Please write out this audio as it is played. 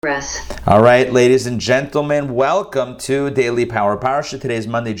All right, ladies and gentlemen, welcome to Daily Power Parsha. Today is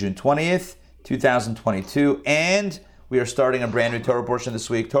Monday, June 20th, 2022, and we are starting a brand new Torah portion this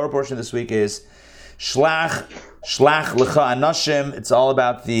week. Torah portion this week is Shlach Lecha Anashim. It's all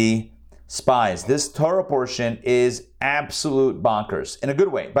about the spies. This Torah portion is absolute bonkers in a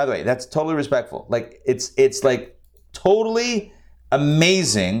good way. By the way, that's totally respectful. Like it's like totally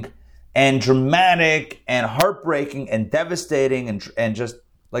amazing and dramatic and heartbreaking and devastating and just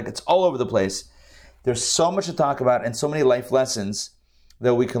like it's all over the place. There's so much to talk about and so many life lessons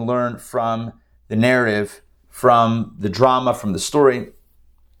that we can learn from the narrative, from the drama, from the story.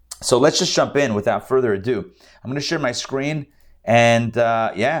 So let's just jump in without further ado. I'm going to share my screen and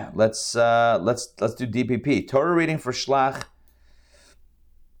let's do DPP. Torah reading for Shlach.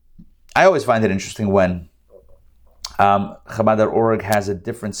 I always find it interesting when Chabad.org has a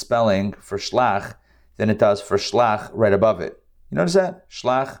different spelling for Shlach than it does for Shlach right above it. You notice that?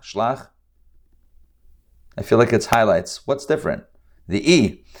 Shlach. I feel like it's highlights. What's different? The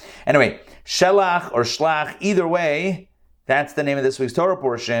E. Anyway, Shelach or Shlach, either way, that's the name of this week's Torah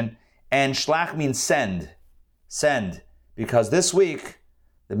portion. And Shlach means send. Send. Because this week,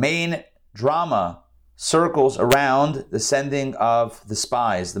 the main drama circles around the sending of the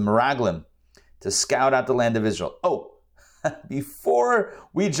spies, the Meraglim, to scout out the land of Israel. Oh, before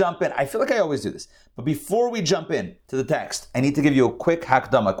we jump in, I feel like I always do this, but before we jump in to the text, I need to give you a quick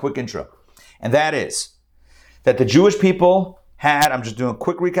hakdama, a quick intro. And that is that the Jewish people had, I'm just doing a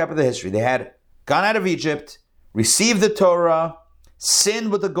quick recap of the history, they had gone out of Egypt, received the Torah,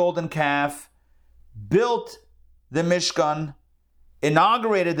 sinned with the golden calf, built the Mishkan,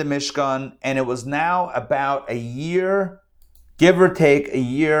 inaugurated the Mishkan, and it was now about a year, give or take a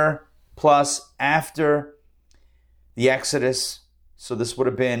year plus after the Exodus. So this would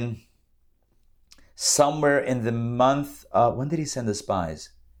have been somewhere in the month of, when did he send the spies?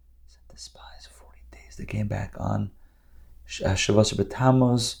 He sent the spies 40 days. They came back on Shavuos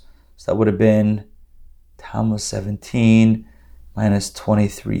B'Tammuz. So that would have been Tammuz 17 minus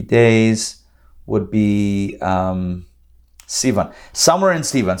 23 days would be Sivan. Somewhere in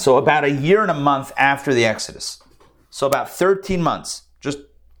Sivan. So about a year and a month after the Exodus. So about 13 months. Just,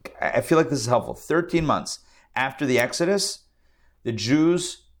 I feel like this is helpful. 13 months after the Exodus, the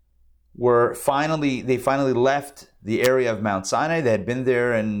Jews finally left the area of Mount Sinai. They had been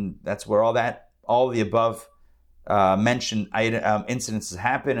there, and that's where all the above mentioned incidences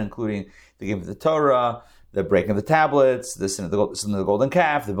happened, including the giving of the Torah, the breaking of the tablets, the sin of the golden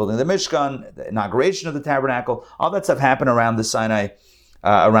calf, the building of the Mishkan, the inauguration of the tabernacle. All that stuff happened around the Sinai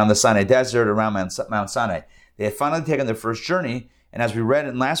desert, around Mount Sinai. They had finally taken their first journey. And as we read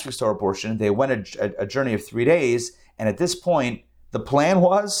in last week's Torah portion, they went a journey of 3 days. And at this point, the plan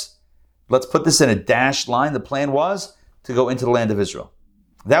was, let's put this in a dashed line, the plan was to go into the land of Israel.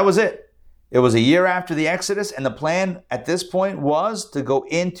 That was it. It was a year after the Exodus, and the plan at this point was to go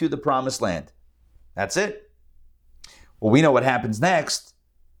into the promised land. That's it. Well, we know what happens next.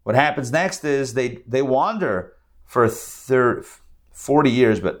 What happens next is they wander for 40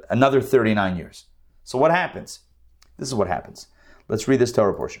 years, but another 39 years. So what happens? This is what happens. Let's read this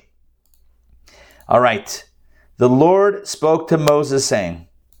Torah portion. All right. The Lord spoke to Moses saying,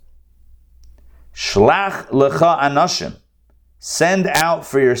 Shlach lecha anashim, send out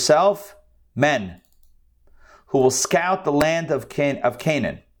for yourself men who will scout the land of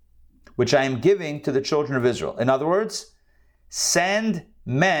Canaan, which I am giving to the children of Israel. In other words, send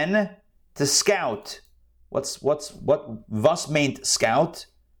men to scout. What was meant scout?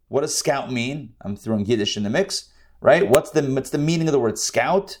 What does scout mean? I'm throwing Yiddish in the mix. Right? What's the meaning of the word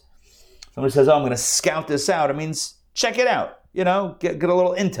scout? Somebody says, I'm going to scout this out. It means check it out. You know, get a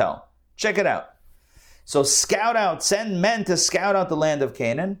little intel. Check it out. So scout out, send men to scout out the land of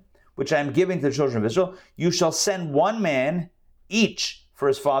Canaan, which I am giving to the children of Israel. You shall send one man each for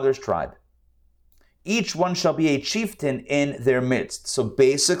his father's tribe. Each one shall be a chieftain in their midst. So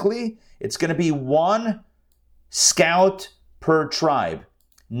basically, it's going to be one scout per tribe,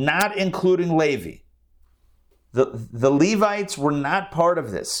 not including Levi. The Levites were not part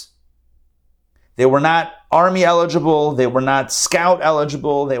of this. They were not army eligible. They were not scout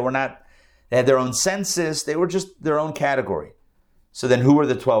eligible. They had their own census. They were just their own category. So then who were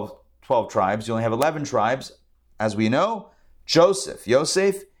the 12 tribes? You only have 11 tribes. As we know,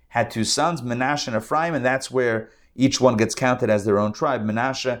 Yosef had 2 sons, Manasseh and Ephraim, and that's where each one gets counted as their own tribe,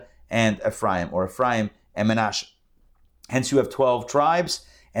 Manasseh and Ephraim, or Ephraim and Manasseh. Hence you have 12 tribes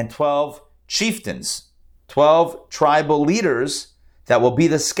and 12 chieftains. 12 tribal leaders that will be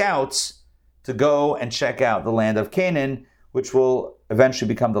the scouts to go and check out the land of Canaan, which will eventually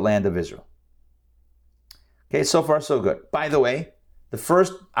become the land of Israel. Okay, so far so good. By the way, The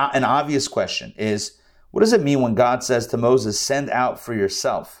first and obvious question is, what does it mean when God says to Moses, send out for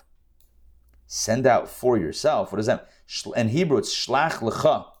yourself? Send out for yourself. What does that mean? In Hebrew, it's shlach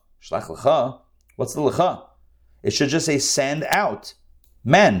lecha. Shlach lecha. What's the lecha? It should just say send out.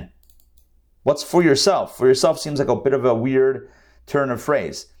 Men. What's for yourself? For yourself seems like a bit of a weird turn of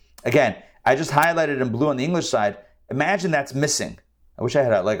phrase. Again, I just highlighted in blue on the English side. Imagine that's missing. I wish I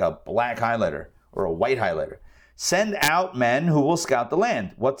had a black highlighter or a white highlighter. Send out men who will scout the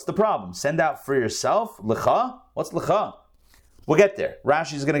land. What's the problem? Send out for yourself? Lecha? What's lecha? We'll get there.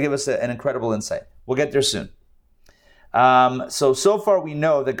 Rashi is going to give us an incredible insight. We'll get there soon. So far we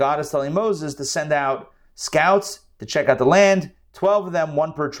know that God is telling Moses to send out scouts to check out the land, 12 of them,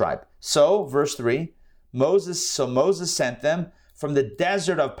 one per tribe. So, verse 3, Moses sent them from the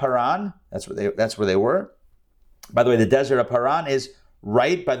desert of Paran. That's where they were. By the way, the desert of Paran is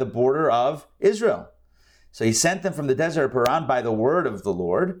right by the border of Israel. So he sent them from the desert of Paran by the word of the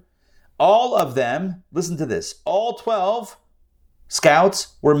Lord. All of them, listen to this, all 12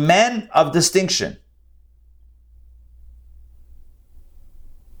 scouts were men of distinction.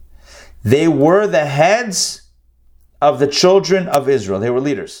 They were the heads of the children of Israel. They were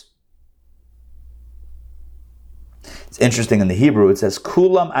leaders. It's interesting in the Hebrew, it says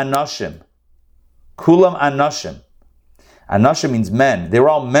kulam anoshim. Kulam anoshim. Anoshim means men. They were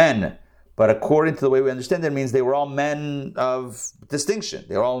all men. But according to the way we understand it, it means they were all men of distinction.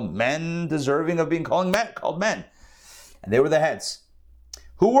 They were all men deserving of being called men. And they were the heads.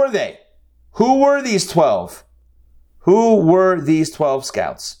 Who were they? Who were these 12? Who were these 12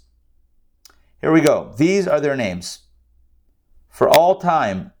 scouts? Here we go. These are their names. For all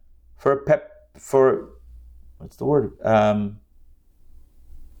time, what's the word?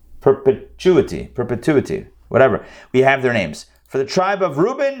 Perpetuity, whatever. We have their names. For the tribe of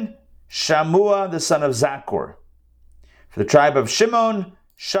Reuben, Shamua, the son of Zakur. For the tribe of Shimon,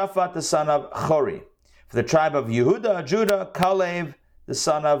 Shaphat, the son of Chori. For the tribe of Yehuda, Judah, Kalev, the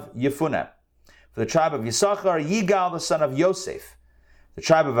son of Yefuneh. For the tribe of Yisachar, Yigal, the son of Yosef. The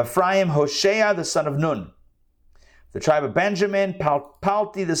tribe of Ephraim, Hoshea, the son of Nun. The tribe of Benjamin,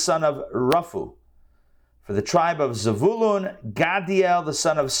 Palti, the son of Raphu. For the tribe of Zavulun, Gadiel, the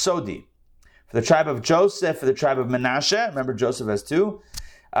son of Sodi. For the tribe of Joseph, for the tribe of Manasseh, remember Joseph has two,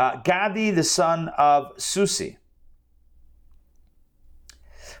 Gadi, the son of Susi.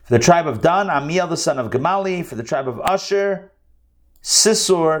 For the tribe of Dan, Amiel, the son of Gamali. For the tribe of Asher,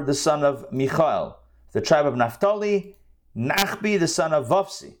 Sisor, the son of Michael. For the tribe of Naphtali, Nachbi, the son of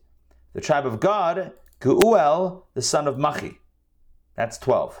Vopsi. The tribe of Gad, Geuel, the son of Machi. That's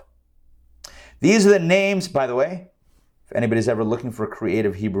 12. These are the names, by the way, if anybody's ever looking for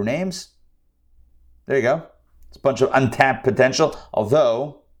creative Hebrew names. There you go. It's a bunch of untapped potential,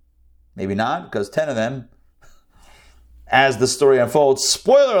 although, maybe not, because 10 of them, as the story unfolds,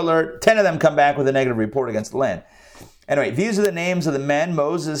 spoiler alert, 10 of them come back with a negative report against the land. Anyway, these are the names of the men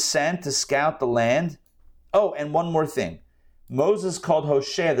Moses sent to scout the land. Oh, and one more thing. Moses called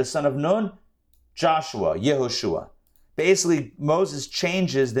Hoshea, the son of Nun, Joshua, Yehoshua. Basically, Moses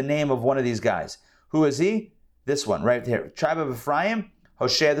changes the name of one of these guys. Who is he? This one, right here. Tribe of Ephraim,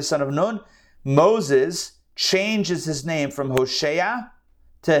 Hoshea, the son of Nun. Moses changes his name from Hoshea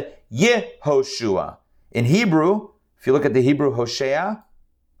to Yehoshua. In Hebrew, if you look at the Hebrew Hoshea,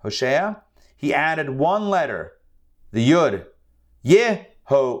 he added one letter, the Yud,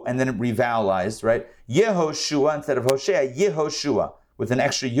 Yeho, and then it revowelized, right? Yehoshua instead of Hoshea, Yehoshua, with an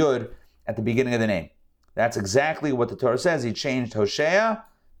extra Yud at the beginning of the name. That's exactly what the Torah says. He changed Hoshea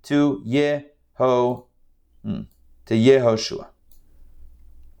to Yehoshua.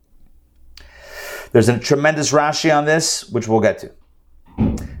 There's a tremendous Rashi on this, which we'll get to.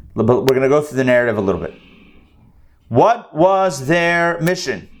 But we're going to go through the narrative a little bit. What was their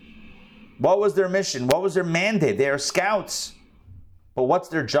mission? What was their mission? What was their mandate? They are scouts. But what's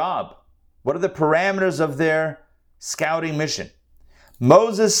their job? What are the parameters of their scouting mission?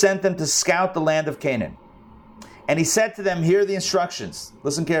 Moses sent them to scout the land of Canaan. And he said to them, here are the instructions.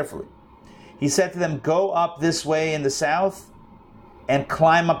 Listen carefully. He said to them, go up this way in the south and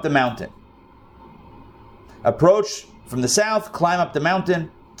climb up the mountain. Approach from the south, climb up the mountain.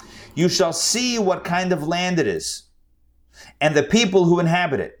 You shall see what kind of land it is and the people who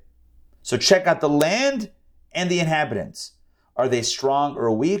inhabit it. So check out the land and the inhabitants. Are they strong or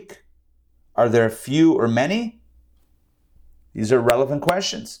weak? Are there few or many? These are relevant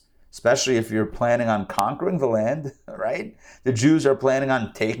questions, especially if you're planning on conquering the land, right? The Jews are planning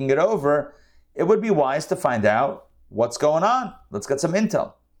on taking it over. It would be wise to find out what's going on. Let's get some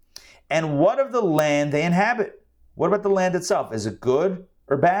intel. And what of the land they inhabit? What about the land itself? Is it good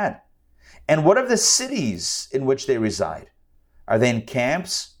or bad? And what of the cities in which they reside? Are they in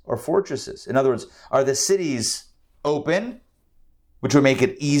camps or fortresses? In other words, are the cities open, which would make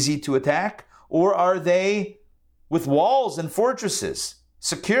it easy to attack? Or are they with walls and fortresses,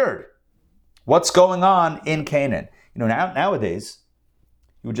 secured? What's going on in Canaan? Nowadays,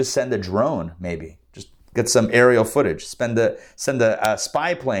 you would just send a drone, maybe. Just get some aerial footage. Send a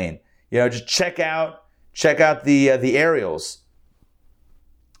spy plane. Just check out the aerials.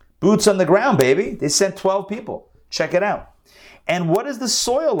 Boots on the ground, baby. They sent 12 people. Check it out. And what is the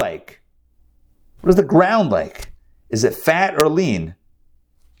soil like? What is the ground like? Is it fat or lean?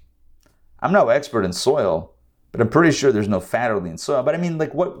 I'm no expert in soil, but I'm pretty sure there's no fat or lean soil. But I mean,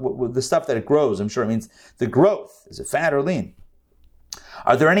 like what the stuff that it grows, I'm sure it means the growth. Is it fat or lean?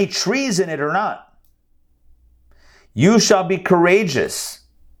 Are there any trees in it or not? You shall be courageous,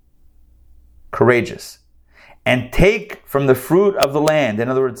 and take from the fruit of the land. In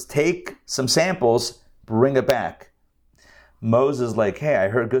other words, take some samples, bring it back. Moses like, hey, I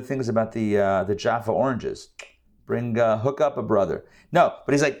heard good things about the Jaffa oranges. Hook up a brother. No,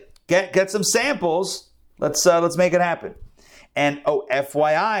 but he's like, get some samples. Let's make it happen. And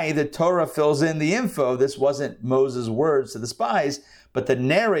FYI, the Torah fills in the info. This wasn't Moses' words to the spies, but the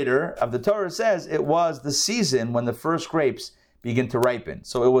narrator of the Torah says it was the season when the first grapes begin to ripen.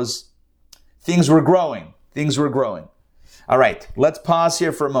 So things were growing. All right, let's pause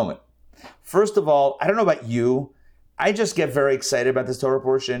here for a moment. First of all, I don't know about you. I just get very excited about this Torah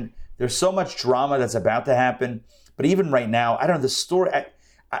portion. There's so much drama that's about to happen. But even right now, I don't know the story.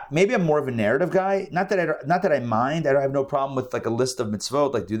 Maybe I'm more of a narrative guy. Not that I mind. I don't have no problem with like a list of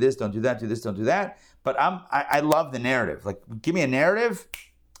mitzvot, like do this, don't do that, do this, don't do that. But I love the narrative. Like, give me a narrative,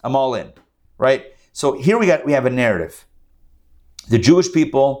 I'm all in, right? So here we have a narrative. The Jewish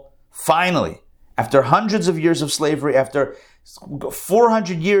people finally, after hundreds of years of slavery, after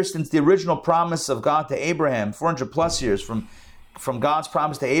 400 years since the original promise of God to Abraham, 400 plus years from God's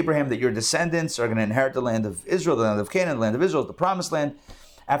promise to Abraham that your descendants are going to inherit the land of Israel, the land of Canaan, the land of Israel, the promised land.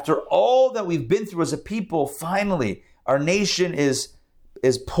 After all that we've been through as a people, finally, our nation is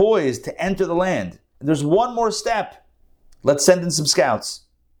poised to enter the land. And there's one more step. Let's send in some scouts.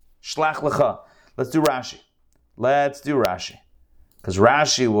 Shlach lecha. Let's do Rashi. Because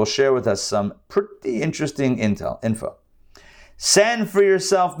Rashi will share with us some pretty interesting info. Send for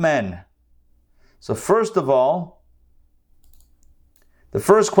yourself men. So first of all, the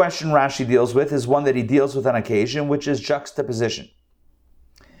first question Rashi deals with is one that he deals with on occasion, which is juxtaposition.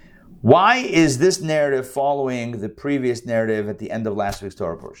 Why is this narrative following the previous narrative at the end of last week's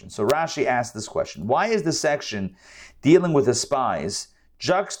Torah portion? So Rashi asked this question. Why is the section dealing with the spies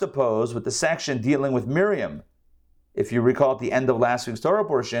juxtaposed with the section dealing with Miriam? If you recall at the end of last week's Torah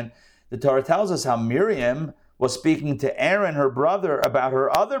portion, the Torah tells us how Miriam was speaking to Aaron, her brother, about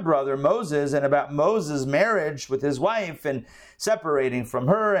her other brother, Moses, and about Moses' marriage with his wife and separating from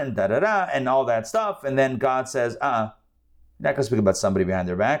her and da-da-da and all that stuff. And then God says, you're not going to speak about somebody behind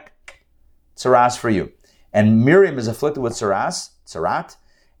their back. Tsaras for you. And Miriam is afflicted with tsarat,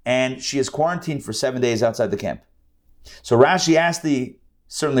 and she is quarantined for 7 days outside the camp. So Rashi asked the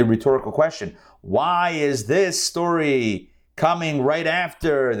certainly rhetorical question, why is this story coming right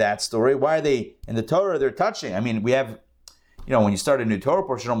after that story? Why are they, in the Torah, they're touching? I mean, we have, when you start a new Torah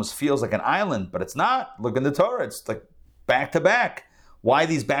portion, it almost feels like an island, but it's not. Look in the Torah, it's like back to back. Why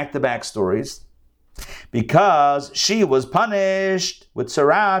these back-to-back stories? Because she was punished with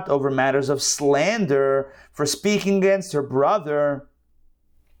tsarat over matters of slander for speaking against her brother.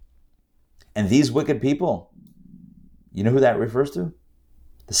 And these wicked people, you know who that refers to?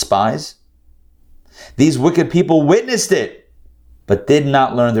 The spies. These wicked people witnessed it, but did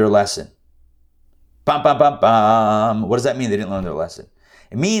not learn their lesson. Bam, bam, bam, bam. What does that mean they didn't learn their lesson?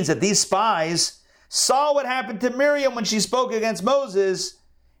 It means that these spies saw what happened to Miriam when she spoke against Moses,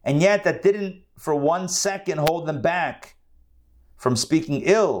 and yet that didn't for 1 second hold them back from speaking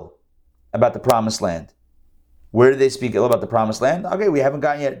ill about the promised land. Where did they speak ill about the promised land? Okay, we haven't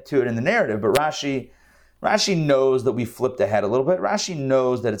gotten yet to it in the narrative, but Rashi knows that we flipped ahead a little bit. Rashi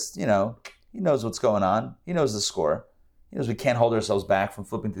knows that it's, he knows what's going on. He knows the score. He knows we can't hold ourselves back from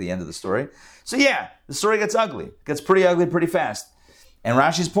flipping to the end of the story. So yeah, the story gets ugly. It gets pretty ugly pretty fast. And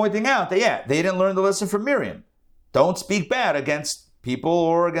Rashi's pointing out that, they didn't learn the lesson from Miriam. Don't speak bad against people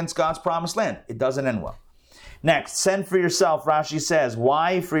or against God's promised land. It doesn't end well. Next, send for yourself, Rashi says.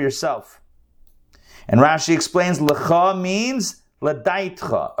 Why for yourself? And Rashi explains, lecha means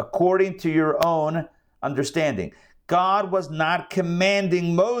ladaitcha, according to your own understanding. God was not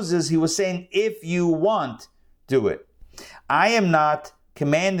commanding Moses. He was saying, if you want, do it. I am not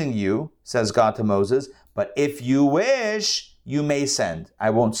commanding you, says God to Moses, but if you wish, you may send.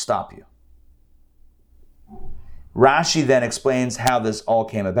 I won't stop you. Rashi then explains how this all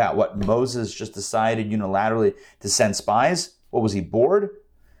came about. What, Moses just decided unilaterally to send spies? What, was he bored?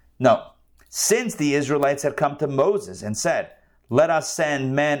 No. Since the Israelites had come to Moses and said, let us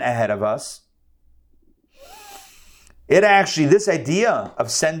send men ahead of us, this idea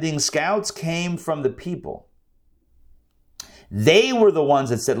of sending scouts came from the people. They were the ones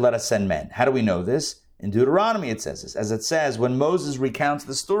that said, let us send men. How do we know this? In Deuteronomy it says this. As it says, when Moses recounts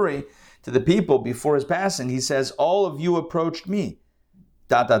the story to the people before his passing, he says, all of you approached me, ...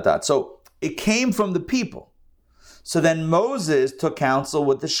 So it came from the people. So then Moses took counsel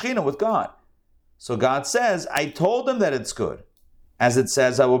with the Shekhinah, with God. So God says, I told them that it's good. As it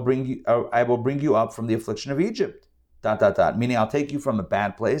says, I will bring you up from the affliction of Egypt. ... Meaning I'll take you from a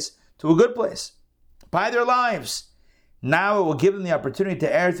bad place to a good place. By their lives. Now it will give them the opportunity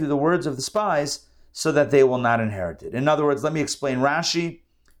to err through the words of the spies so that they will not inherit it. In other words, let me explain Rashi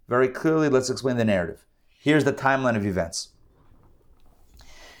very clearly. Let's explain the narrative. Here's the timeline of events.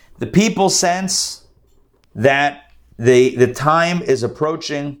 The people sense that the time is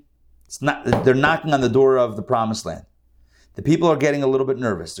approaching. They're knocking on the door of the promised land. The people are getting a little bit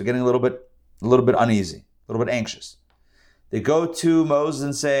nervous. They're getting a little bit uneasy, a little bit anxious. They go to Moses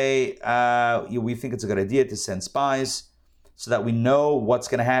and say, we think it's a good idea to send spies so that we know what's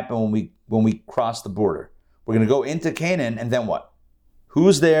going to happen when we cross the border. We're going to go into Canaan, and then what?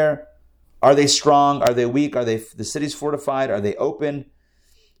 Who's there? Are they strong? Are they weak? Are the cities fortified? Are they open?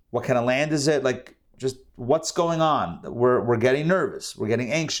 What kind of land is it? Like, just what's going on? We're getting nervous. We're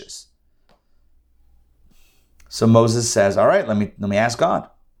getting anxious. So Moses says, all right, let me ask God.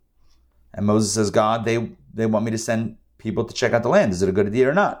 And Moses says, God, they want me to send people to check out the land. Is it a good idea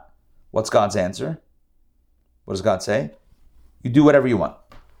or not? What's God's answer? What does God say? You do whatever you want.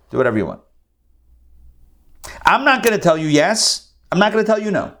 Do whatever you want. I'm not going to tell you yes. I'm not going to tell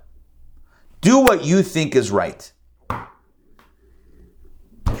you no. Do what you think is right.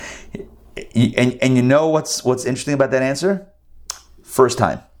 And you know what's interesting about that answer? First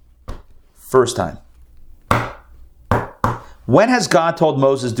time. When has God told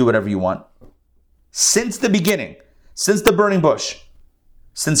Moses, do whatever you want? Since the beginning. Since the burning bush.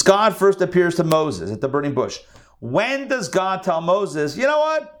 Since God first appears to Moses at the burning bush. When does God tell Moses, you know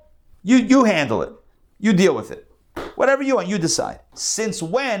what? You handle it. You deal with it. Whatever you want, you decide. Since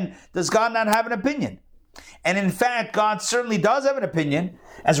when does God not have an opinion? And in fact, God certainly does have an opinion.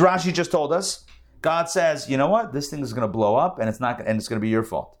 As Rashi just told us, God says, you know what? This thing is going to blow up and it's going to be your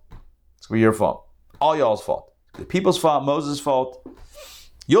fault. It's going to be your fault. All y'all's fault. The people's fault, Moses' fault.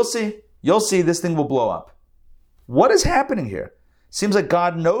 You'll see this thing will blow up. What is happening here? Seems like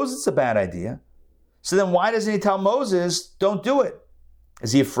God knows it's a bad idea. So then why doesn't he tell Moses, don't do it?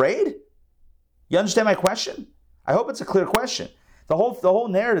 Is he afraid? You understand my question? I hope it's a clear question. The whole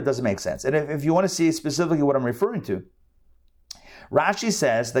narrative doesn't make sense. And if you want to see specifically what I'm referring to, Rashi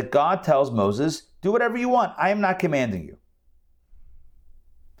says that God tells Moses, do whatever you want. I am not commanding you.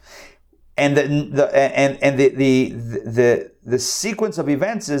 And the sequence of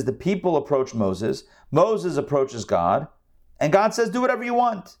events is the people approach Moses, Moses approaches God, and God says, do whatever you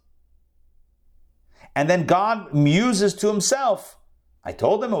want. And then God muses to himself, I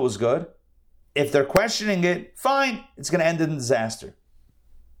told them it was good. If they're questioning it, fine, it's going to end in disaster.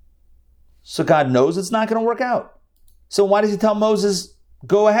 So God knows it's not going to work out. So why does he tell Moses,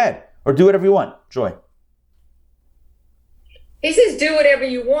 go ahead, or do whatever you want? Joy. He says, do whatever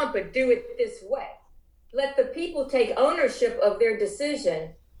you want, but do it this way. Let the people take ownership of their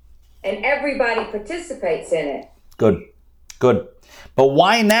decision, and everybody participates in it. Good. But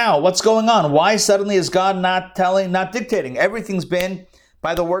why now? What's going on? Why suddenly is God not dictating? Everything's been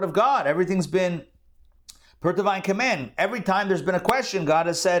by the word of God. Everything's been per divine command. Every time there's been a question, God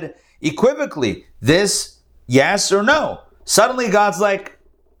has said equivocally, this, yes or no. Suddenly God's like,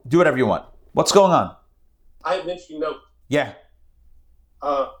 do whatever you want. What's going on? I have an interesting note. Yeah.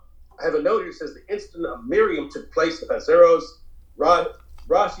 I have a note here that says the incident of Miriam took place with Hazeros.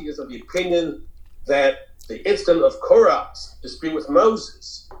 Rashi is of the opinion that the incident of Korah's dispute with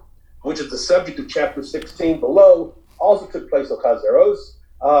Moses, which is the subject of chapter 16 below, also took place with Hazeros.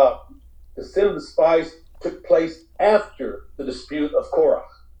 The sin of the spies took place after the dispute of Korah,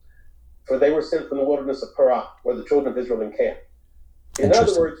 for they were sent from the wilderness of Paran, where the children of Israel encamped. In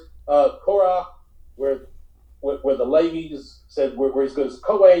other words, Korah, where the Levites said we're as good as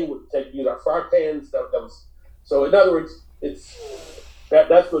Kohen, we'll use our fire pans. That was so. In other words,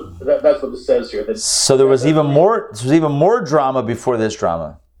 that's what it says here. So there was even more drama before this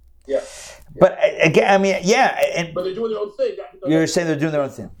drama. Yeah. But again, I mean, yeah. But they're doing their own thing. You're saying they're doing their own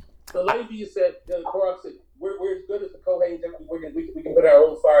thing. The Levites said, Korah said, we're as good as the Kohen. We can put our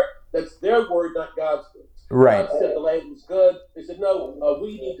own fire. That's their word, not God's words. Right. God said the land was good. They said, no,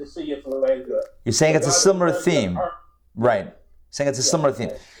 we need to see if the land good. You're saying it's a God similar said, theme. Right. Saying it's a similar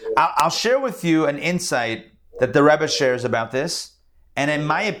theme. I'll share with you an insight that the Rebbe shares about this, and in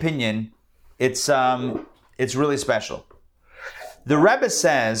my opinion, it's really special. The Rebbe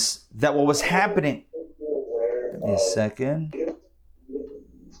says that what was happening. Give me a second.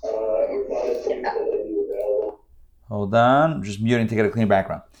 Hold on, I'm just muting to get a clean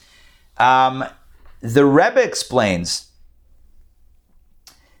background. The Rebbe explains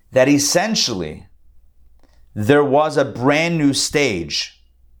that essentially there was a brand new stage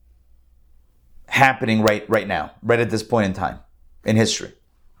happening right now, right at this point in time in history.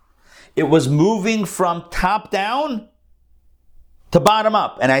 It was moving from top down to bottom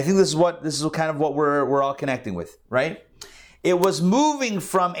up, and I think this is kind of what we're all connecting with, right? It was moving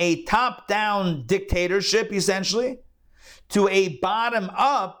from a top down dictatorship essentially to a bottom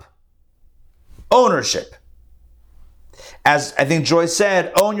up ownership. As I think Joyce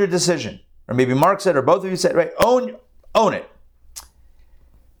said, own your decision. Or maybe Mark said, or both of you said, right? Own it.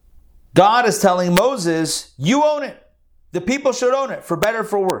 God is telling Moses, you own it. The people should own it, for better or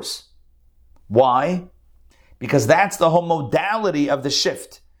for worse. Why? Because that's the whole modality of the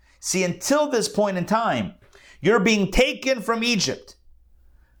shift. See, until this point in time, you're being taken from Egypt,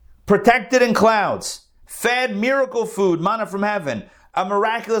 protected in clouds, fed miracle food, manna from heaven. A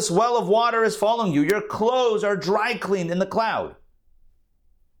miraculous well of water is following you. Your clothes are dry cleaned in the cloud.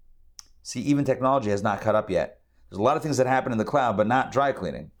 See, even technology has not caught up yet. There's a lot of things that happen in the cloud, but not dry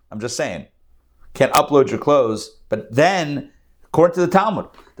cleaning. I'm just saying. Can't upload your clothes. But then, according to the Talmud,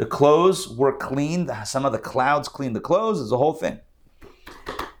 the clothes were cleaned. Some of the clouds cleaned the clothes. It's a whole thing.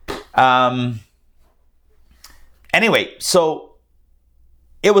 Anyway, so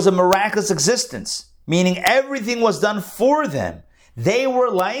it was a miraculous existence, meaning everything was done for them. They were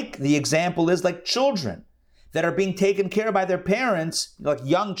like, the example is like children that are being taken care of by their parents, like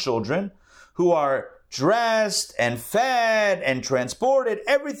young children who are dressed and fed and transported,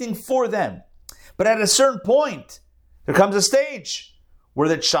 everything for them. But at a certain point, there comes a stage where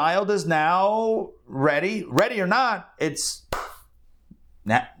the child is now ready or not, it's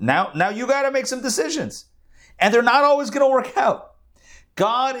now you got to make some decisions. And they're not always going to work out.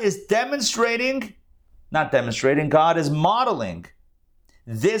 God is God is modeling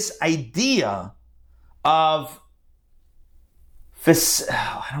this idea of,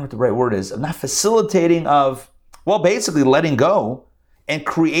 I don't know what the right word is, of not facilitating, basically letting go and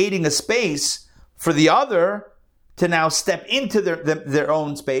creating a space for the other to now step into their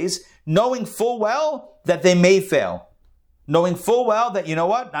own space, knowing full well that they may fail. Knowing full well that, you know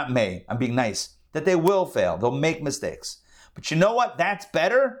what? Not may, I'm being nice. That they will fail. They'll make mistakes. But you know what? That's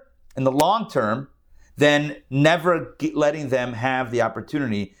better in the long term than never letting them have the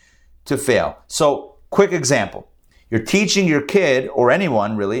opportunity to fail. So, quick example. You're teaching your kid, or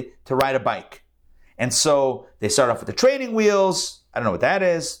anyone really, to ride a bike. And so they start off with the training wheels. I don't know what that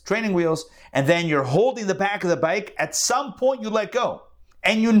is. Training wheels. And then you're holding the back of the bike. At some point, you let go.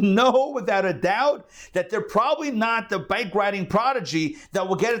 And you know without a doubt that they're probably not the bike riding prodigy that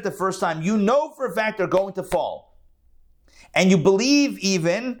will get it the first time. You know for a fact they're going to fall. And you believe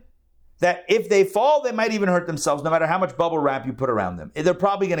even that if they fall, they might even hurt themselves, no matter how much bubble wrap you put around them. They're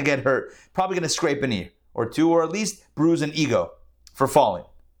probably going to get hurt, probably going to scrape an ear or two, or at least bruise an ego for falling.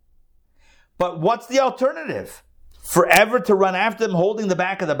 But what's the alternative? Forever to run after them holding the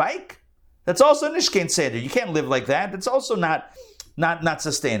back of the bike? That's also Nishkein Seder. You can't live like that. That's also not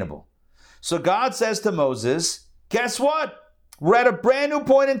sustainable. So God says to Moses, guess what? We're at a brand new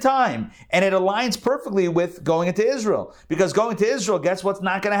point in time, and it aligns perfectly with going into Israel. Because going to Israel, guess what's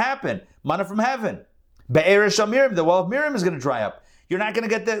not going to happen? Manna from heaven. Be'er Miriam, the well of Miriam is going to dry up. You're not going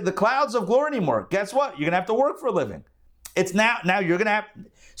to get the clouds of glory anymore. Guess what? You're going to have to work for a living. It's now you're going to have.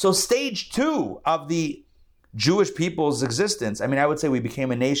 So stage 2 of the Jewish people's existence, I mean, I would say we became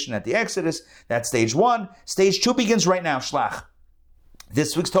a nation at the Exodus. That's stage 1. Stage 2 begins right now, Shlach.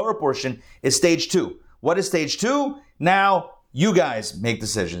 This week's Torah portion is stage 2. What is stage 2? Now you guys make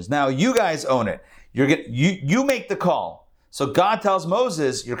decisions. Now you guys own it. You make the call. So God tells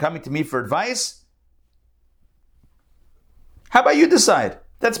Moses, you're coming to me for advice. How about you decide?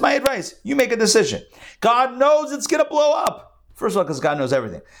 That's my advice. You make a decision. God knows it's going to blow up. First of all, because God knows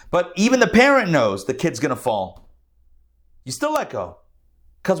everything. But even the parent knows the kid's going to fall. You still let go.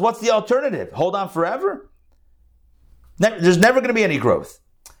 Because what's the alternative? Hold on forever? There's never going to be any growth.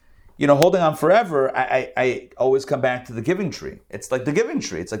 You know, holding on forever, I always come back to the giving tree. It's like the giving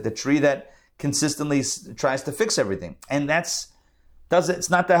tree. It's like the tree that consistently tries to fix everything. And it's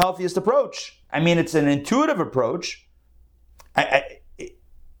not the healthiest approach. I mean, it's an intuitive approach.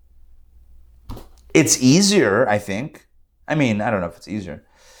 It's easier, I think. I mean, I don't know if it's easier.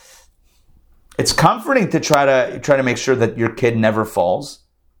 It's comforting to try to make sure that your kid never falls.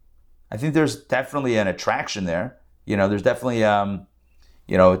 I think there's definitely an attraction there. There's definitely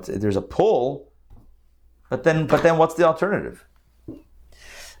there's a pull. But then what's the alternative?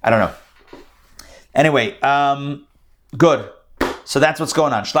 I don't know. Anyway, good. So that's what's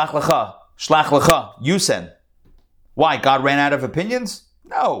going on. Shlach lecha, you send. Why? God ran out of opinions?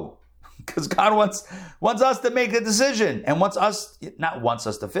 No. Because God wants us to make a decision and wants us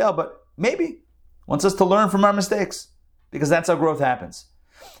to fail, but maybe wants us to learn from our mistakes, because that's how growth happens.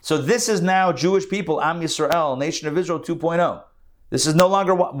 So this is now Jewish people, Am Yisrael, Nation of Israel 2.0. This is no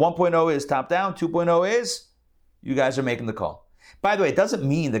longer 1.0 is top down, 2.0 is you guys are making the call. By the way, it doesn't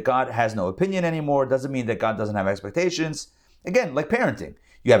mean that God has no opinion anymore. It doesn't mean that God doesn't have expectations. Again, like parenting,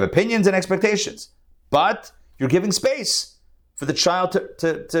 you have opinions and expectations, but you're giving space for the child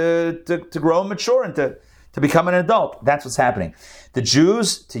to grow and mature and to become an adult. That's what's happening. The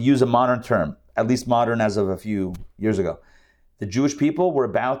Jews, to use a modern term, at least modern as of a few years ago, the Jewish people were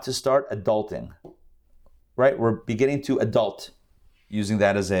about to start adulting, right? We're beginning to adult, using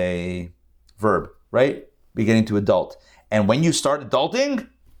that as a verb, right? Beginning to adult. And when you start adulting,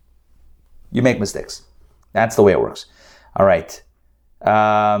 you make mistakes. That's the way it works. All right.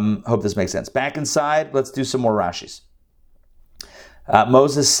 Hope this makes sense. Back inside, let's do some more Rashis.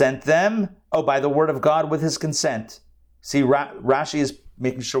 Moses sent them, by the word of God with his consent. See, Rashi is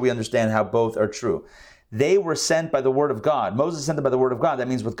making sure we understand how both are true. They were sent by the word of God. Moses sent them by the word of God. That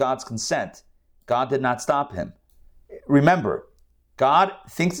means with God's consent. God did not stop him. Remember, God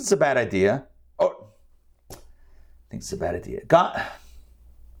thinks it's a bad idea.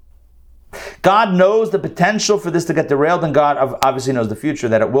 God knows the potential for this to get derailed, and God obviously knows the future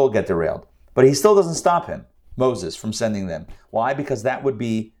that it will get derailed. But he still doesn't stop him, Moses, from sending them. Why? Because that would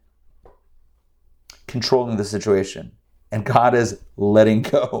be controlling the situation. And God is letting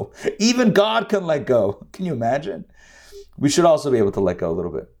go. Even God can let go. Can you imagine? We should also be able to let go a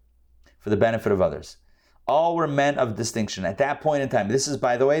little bit for the benefit of others. All were men of distinction. At that point in time, this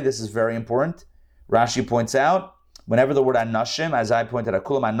is very important. Rashi points out, whenever the word anashim, as I pointed out,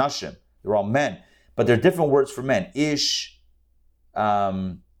 kulam anashim, they're all men. But there are different words for men. Ish,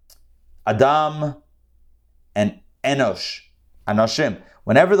 Adam, and Enosh, Anashim.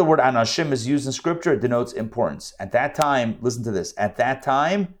 Whenever the word Anashim is used in Scripture, it denotes importance. At that time, listen to this, at that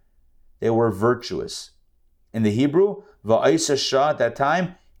time, they were virtuous. In the Hebrew, Va'isa Shah, at that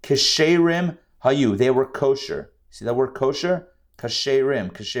time, Kesherim Hayu, they were kosher. See that word kosher?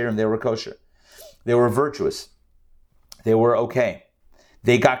 Kasherim, they were kosher. They were virtuous. They were okay.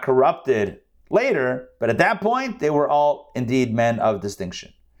 They got corrupted later, but at that point, they were all indeed men of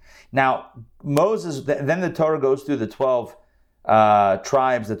distinction. Now, Moses, then the Torah goes through the 12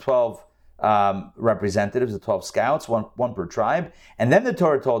 tribes, the 12 representatives, the 12 scouts, one per tribe. And then the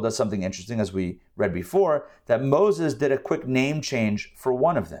Torah told us something interesting, as we read before, that Moses did a quick name change for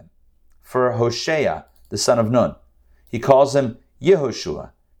one of them, for Hosea, the son of Nun. He calls him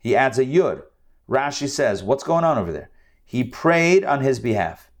Yehoshua. He adds a Yud. Rashi says, what's going on over there? He prayed on his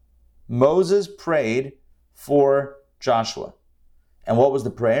behalf. Moses prayed for Joshua. And what was the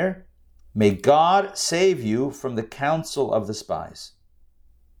prayer? May God save you from the counsel of the spies.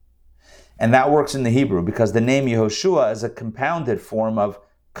 And that works in the Hebrew because the name Yehoshua is a compounded form of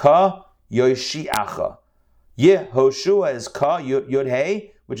Ka Yoshiacha. Yehoshua is Ka Yud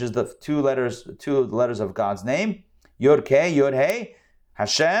Hey, which is the two letters of God's name. Yud Ke, Yud Hey,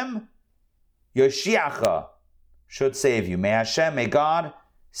 Hashem Yoshiacha should save you. May God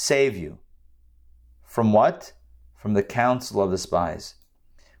save you. From what? From the counsel of the spies.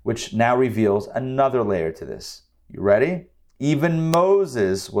 Which now reveals another layer to this. You ready? Even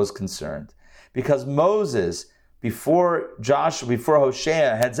Moses was concerned. Because Moses, before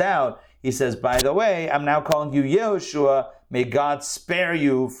Hosea heads out, he says, by the way, I'm now calling you Yehoshua. May God spare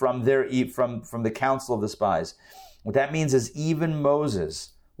you from the counsel of the spies. What that means is even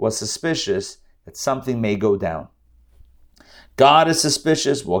Moses was suspicious that something may go down. God is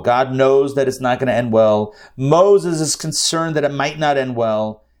suspicious. Well, God knows that it's not going to end well. Moses is concerned that it might not end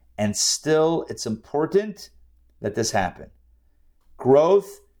well. And still, it's important that this happen.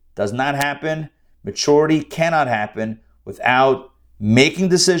 Growth does not happen. Maturity cannot happen without making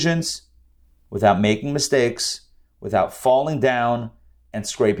decisions, without making mistakes, without falling down and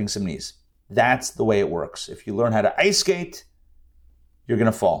scraping some knees. That's the way it works. If you learn how to ice skate, you're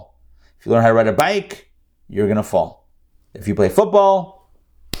going to fall. If you learn how to ride a bike, you're going to fall. If you play football,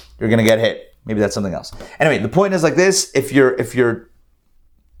 you're going to get hit. Maybe that's something else. Anyway, the point is like this. If you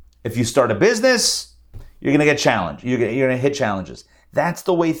start a business, you're going to get challenged. You're going to hit challenges. That's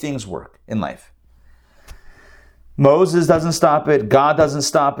the way things work in life. Moses doesn't stop it. God doesn't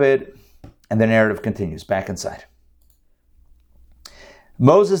stop it. And the narrative continues back inside.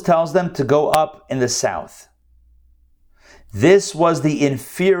 Moses tells them to go up in the south. This was the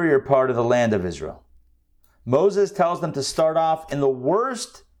inferior part of the land of Israel. Moses tells them to start off in the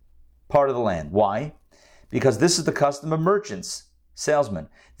worst part of the land. Why? Because this is the custom of merchants, salesmen.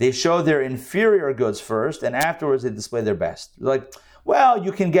 They show their inferior goods first, and afterwards they display their best. Like, well,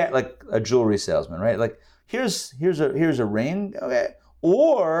 you can get like a jewelry salesman, right? Like, here's a ring, okay.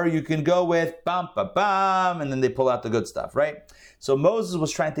 Or you can go with bam, bam, bam, and then they pull out the good stuff, right? So Moses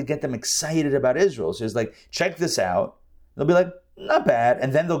was trying to get them excited about Israel. So he's like, check this out. They'll be like, not bad.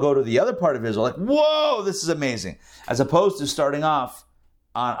 And then they'll go to the other part of Israel, like, whoa, this is amazing. As opposed to starting off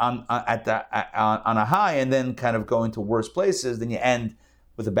on a high and then kind of going to worse places, then you end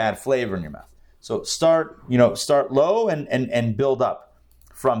with a bad flavor in your mouth. So start low and build up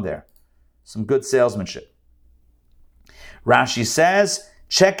from there. Some good salesmanship. Rashi says,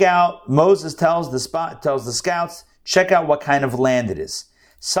 check out, Moses tells the scouts, check out what kind of land it is.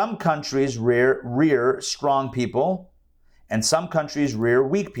 Some countries rear strong people, and some countries rear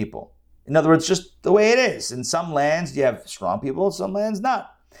weak people. In other words, just the way it is. In some lands, you have strong people, some lands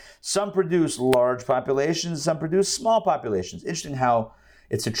not. Some produce large populations, some produce small populations. Interesting how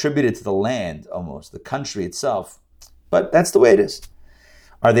it's attributed to the land, almost, the country itself. But that's the way it is.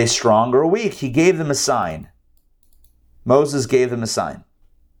 Are they strong or weak? He gave them a sign. Moses gave them a sign.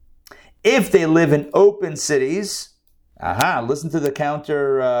 If they live in open cities, listen to the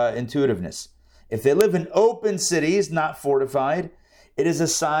counterintuitiveness. If they live in open cities, not fortified, it is a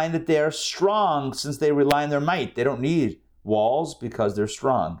sign that they are strong since they rely on their might. They don't need walls because they're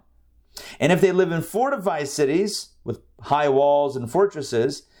strong. And if they live in fortified cities with high walls and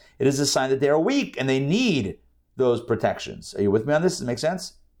fortresses, it is a sign that they are weak and they need those protections. Are you with me on this? Does it make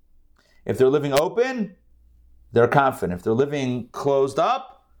sense? If they're living open, they're confident. If they're living closed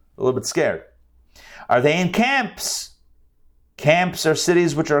up, a little bit scared. Are they in camps? Camps are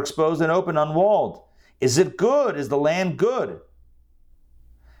cities which are exposed and open, unwalled. Is it good? Is the land good?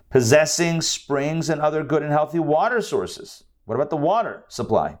 Possessing springs and other good and healthy water sources. What about the water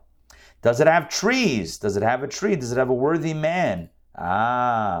supply? Does it have trees? Does it have a tree? Does it have a worthy man?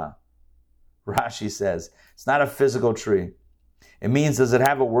 Rashi says, it's not a physical tree. It means, does it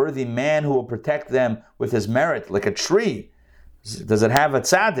have a worthy man who will protect them with his merit, like a tree? Does it have a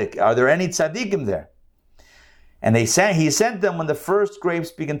tzaddik? Are there any tzaddikim there? And he sent them when the first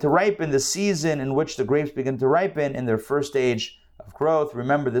grapes begin to ripen, the season in which the grapes begin to ripen in their first stage of growth.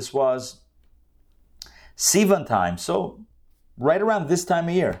 Remember, this was Sivan time, so right around this time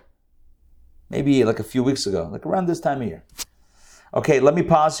of year. Maybe like a few weeks ago, like around this time of year. Okay, let me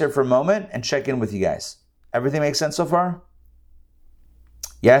pause here for a moment and check in with you guys. Everything makes sense so far?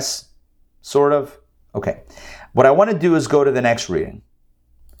 Yes? Sort of? Okay. What I want to do is go to the next reading.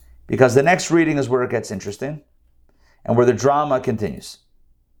 Because the next reading is where it gets interesting and where the drama continues.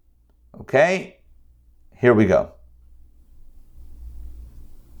 Okay? Here we go.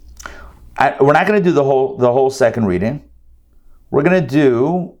 We're not going to do the whole second reading. We're going to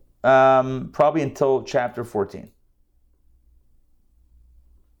do probably until chapter 14.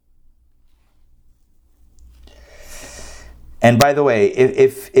 And by the way,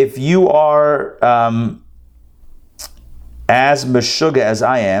 if you are as meshuggah as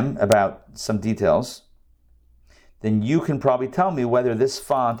I am about some details, then you can probably tell me whether this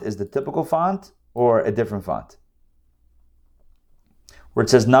font is the typical font or a different font. Where it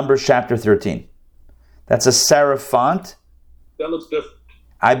says Numbers chapter 13. That's a serif font. That looks different.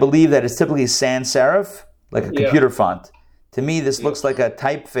 I believe that it's typically sans serif, like a computer font. To me, this looks like a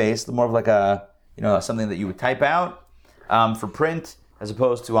typeface, more of like a, something that you would type out for print as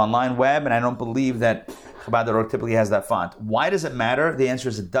opposed to online web. And I don't believe that Chabad.org typically has that font. Why does it matter? The answer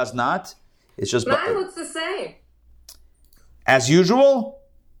is it does not. It's just mine looks the same. As usual?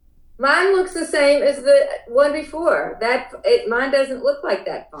 Mine looks the same as the one before. Mine doesn't look like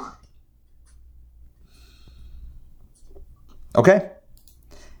that font. Okay.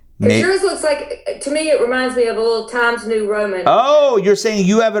 Yours looks like, to me, it reminds me of a little Times New Roman. Oh, you're saying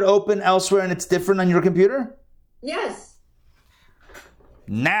you have it open elsewhere and it's different on your computer? Yes.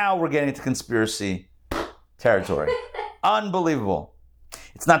 Now we're getting to conspiracy territory. Unbelievable.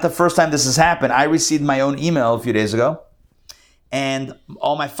 It's not the first time this has happened. I received my own email a few days ago, and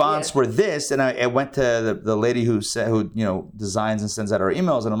all my fonts were this, and I went to the lady who designs and sends out our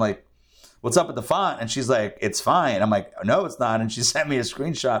emails, and I'm like, what's up with the font? And she's like, it's fine. I'm like, no, it's not. And she sent me a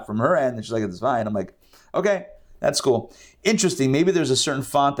screenshot from her end, and she's like, it's fine. I'm like, okay, that's cool. Interesting. Maybe there's a certain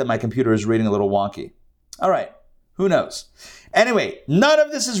font that my computer is reading a little wonky. All right. Who knows? Anyway, none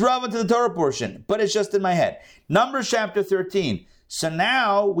of this is relevant to the Torah portion, but it's just in my head. Numbers chapter 13. So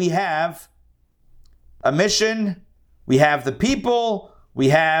now we have a mission, we have the people, we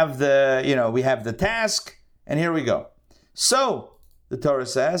have the task, and here we go. So, the Torah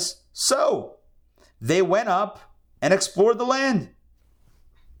says, so they went up and explored the land.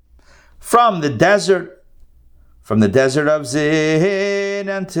 From the desert of Zin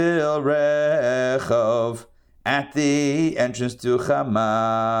until Rechov, at the entrance to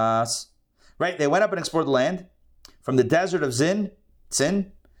Hamas. Right? They went up and explored the land from the desert of Zin,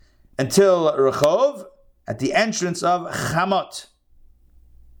 until Rechov, at the entrance of Chamat.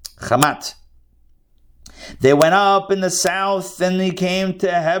 They went up in the south, and they came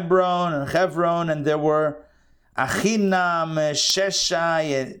to Hebron, and there were Achinam,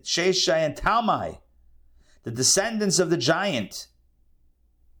 Sheshai, and Talmai, the descendants of the giant.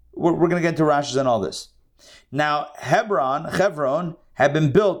 We're going to get into Rashi's and all this. Now, Hebron had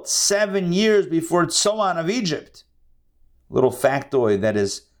been built 7 years before Tzoan of Egypt. Little factoid that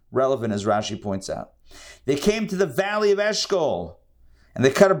is relevant, as Rashi points out. They came to the valley of Eshkol, and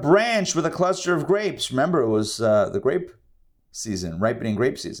they cut a branch with a cluster of grapes. Remember, it was the grape season, ripening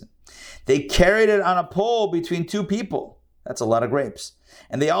grape season. They carried it on a pole between two people. That's a lot of grapes.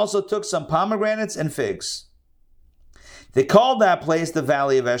 And they also took some pomegranates and figs. They called that place the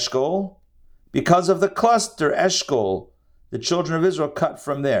Valley of Eshkol because of the cluster Eshkol the children of Israel cut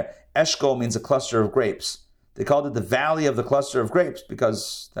from there. Eshkol means a cluster of grapes. They called it the Valley of the Cluster of Grapes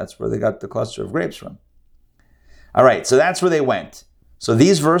because that's where they got the cluster of grapes from. All right, so that's where they went. So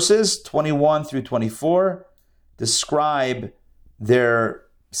these verses, 21 through 24, describe their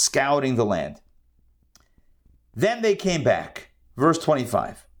scouting the land. Then they came back. Verse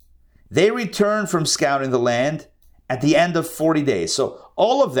 25. They returned from scouting the land at the end of 40 days. So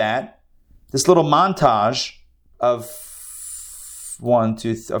all of that, this little montage of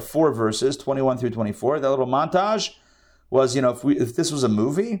 4 verses, 21 through 24, that little montage was, if this was a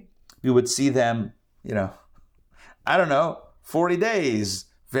movie, we would see them, 40 days,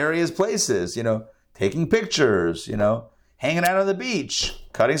 various places, taking pictures, hanging out on the beach,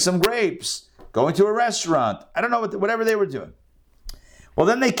 cutting some grapes, going to a restaurant. I don't know, whatever they were doing. Well,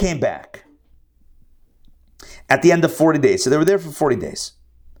 then they came back at the end of 40 days. So they were there for 40 days.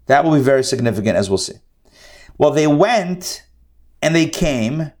 That will be very significant, as we'll see. Well, they went and they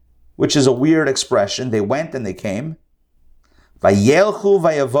came, which is a weird expression. They went and they came. Vayelchu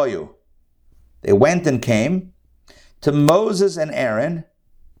vayavoyu. They went and came to Moses and Aaron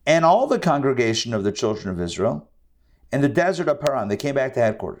and all the congregation of the children of Israel in the desert of Paran. They came back to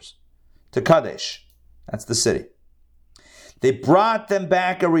headquarters, to Kadesh. That's the city. They brought them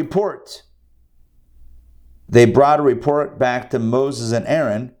back a report. They brought a report back to Moses and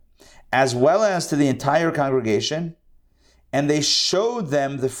Aaron, as well as to the entire congregation, and they showed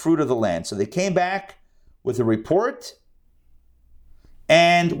them the fruit of the land. So they came back with a report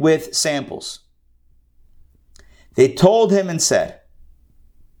and with samples. They told him and said,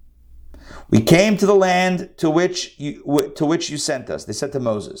 "We came to the land to which you sent us." They said to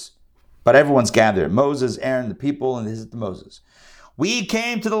Moses, but everyone's gathered. Moses, Aaron, the people, and they said to Moses, "We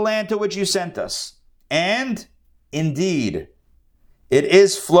came to the land to which you sent us, and indeed, it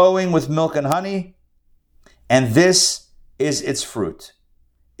is flowing with milk and honey, and this is its fruit.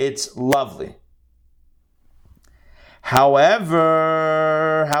 It's lovely.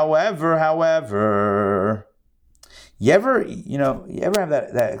 However, you ever have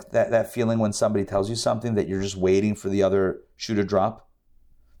that feeling when somebody tells you something that you're just waiting for the other shoe to drop?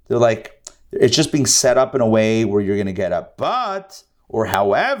 They're like, it's just being set up in a way where you're going to get a but, or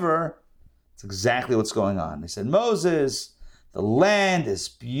however. It's exactly what's going on. They said, Moses, the land is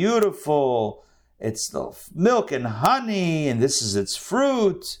beautiful. It's the milk and honey, and this is its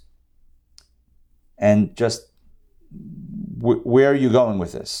fruit. And just, where are you going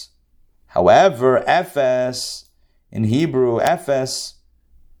with this? However, Ephes, in Hebrew, Ephes.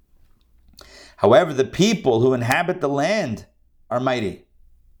 However, the people who inhabit the land are mighty.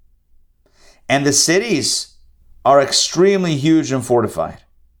 And the cities are extremely huge and fortified.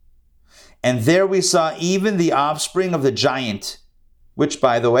 And there we saw even the offspring of the giant, which,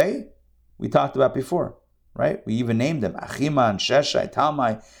 by the way, we talked about before, right? We even named them Achiman, Sheshai,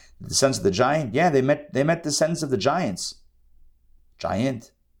 Talmai, the descendants of the giant. Yeah, they met descendants of the giants.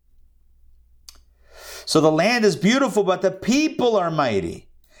 Giant. So the land is beautiful, but the people are mighty.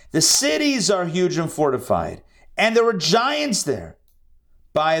 The cities are huge and fortified. And there were giants there.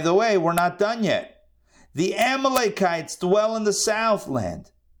 By the way, we're not done yet. The Amalekites dwell in the southland.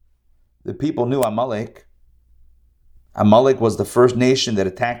 The people knew Amalek. Amalek was the first nation that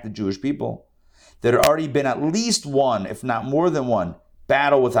attacked the Jewish people. there had already been at least one, if not more than one,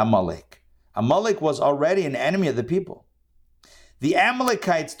 battle with Amalek. Amalek was already an enemy of the people. The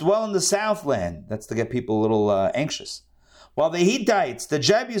Amalekites dwell in the southland. That's to get people a little anxious. While the Hittites, the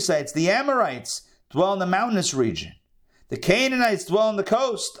Jebusites, the Amorites dwell in the mountainous region. The Canaanites dwell on the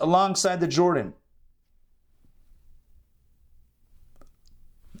coast alongside the Jordan.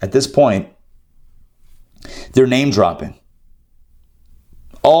 At this point, they're name dropping.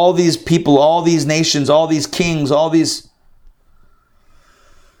 All these people, all these nations, all these kings, all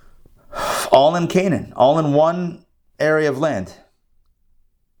in Canaan, all in one area of land.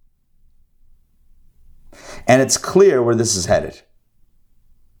 And it's clear where this is headed.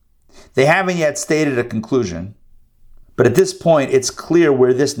 They haven't yet stated a conclusion, but at this point, it's clear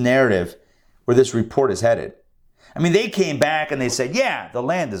where this narrative, where this report is headed. I mean, they came back and they said, yeah, the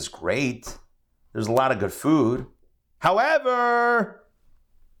land is great. There's a lot of good food. However,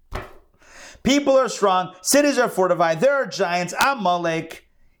 people are strong, cities are fortified, there are giants, Amalek,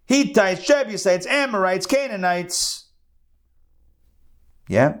 Hittites, Jebusites, Amorites, Canaanites.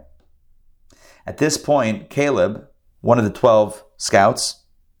 Yeah. At this point, Caleb, one of the 12 scouts,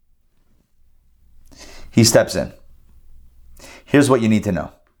 he steps in. Here's what you need to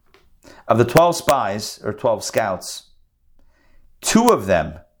know. Of the 12 spies, or 12 scouts, two of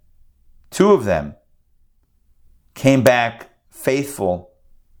them came back faithful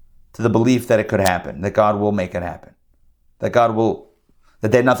to the belief that it could happen, that God will make it happen, that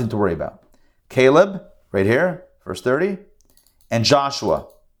they had nothing to worry about. Caleb, right here, verse 30, and Joshua,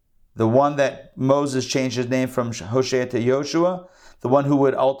 the one that Moses changed his name from Hoshea to Yoshua, the one who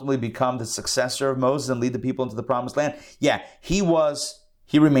would ultimately become the successor of Moses and lead the people into the promised land. Yeah, he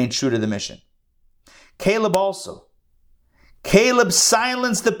remained true to the mission. Caleb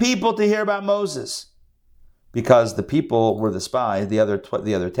silenced the people to hear about Moses, because the people were the spies, the other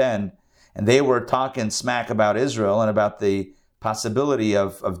 10, and they were talking smack about Israel and about the possibility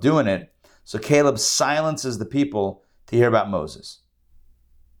of doing it. So Caleb silences the people to hear about Moses.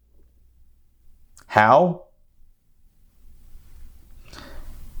 How?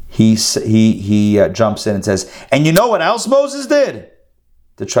 He jumps in and says, and you know what else Moses did?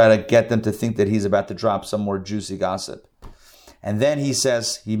 To try to get them to think that he's about to drop some more juicy gossip. And then he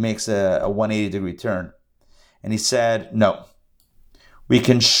says, he makes a 180-degree turn. And he said, no, we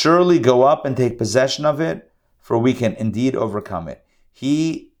can surely go up and take possession of it, for we can indeed overcome it.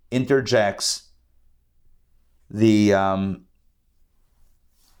 He interjects the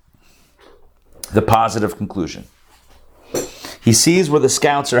positive conclusion. He sees where the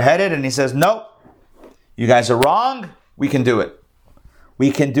scouts are headed and he says, nope, you guys are wrong. We can do it.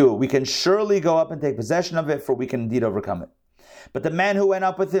 We can do it. We can surely go up and take possession of it, for we can indeed overcome it. But the men who went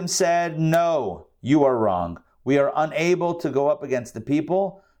up with him said, no, you are wrong. We are unable to go up against the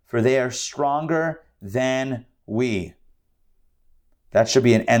people, for they are stronger than we. That should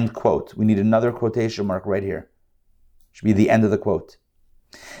be an end quote. We need another quotation mark right here. Should be the end of the quote.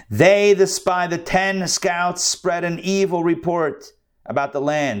 They, the 10 scouts, spread an evil report about the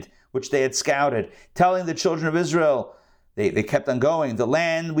land which they had scouted, telling the children of Israel, they kept on going, the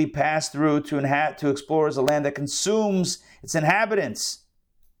land we passed through to explore is a land that consumes its inhabitants.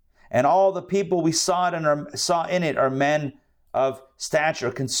 And all the people we saw in it are men of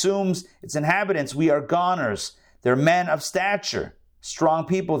stature, consumes its inhabitants. We are goners. They're men of stature, strong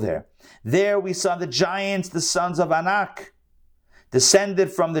people there. There we saw the giants, the sons of Anak,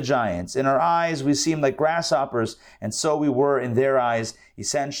 descended from the giants. In our eyes, we seemed like grasshoppers, and so we were in their eyes.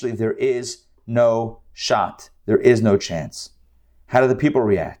 Essentially, there is no shot. There is no chance. How did the people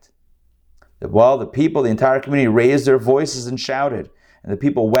react? Well, the entire community raised their voices and shouted, and the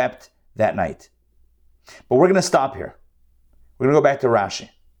people wept that night. But we're going to stop here. We're going to go back to Rashi,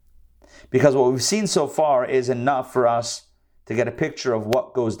 because what we've seen so far is enough for us to get a picture of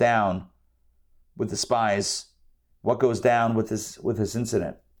what goes down with the spies, what goes down with this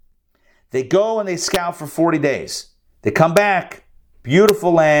incident. They go and they scout for 40 days. They come back,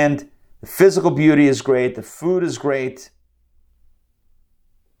 beautiful land, the physical beauty is great, the food is great.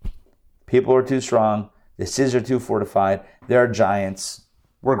 People are too strong, the cities are too fortified, there are giants,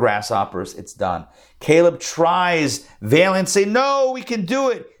 we're grasshoppers, it's done. Caleb tries valiantly to say, no, we can do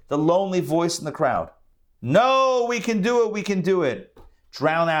it. The lonely voice in the crowd. No, we can do it, we can do it.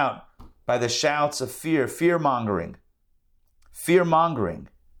 Drowned out by the shouts of fear-mongering,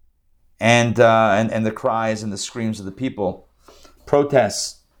 and the cries and the screams of the people,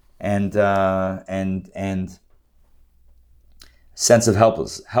 protests and sense of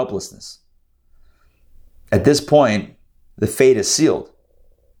helplessness. At this point, the fate is sealed.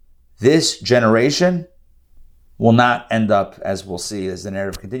 This generation will not end up, as we'll see as the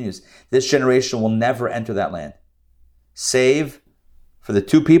narrative continues, this generation will never enter that land, save for the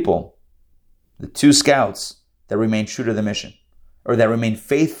two people, the two scouts that remain true to the mission, or that remain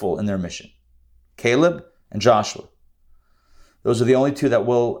faithful in their mission, Caleb and Joshua. Those are the only two that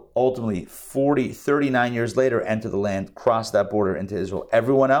will ultimately, 39 years later, enter the land, cross that border into Israel.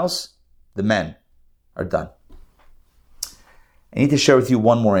 Everyone else, the men, are done. I need to share with you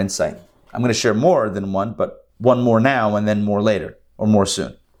one more insight. I'm going to share more than one, but one more now and then more later, or more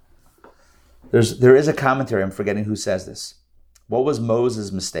soon. There is a commentary, I'm forgetting who says this. What was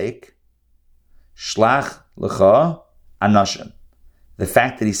Moses' mistake? Shlach lecha anashim. The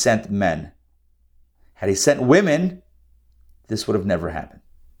fact that he sent men. Had he sent women, this would have never happened.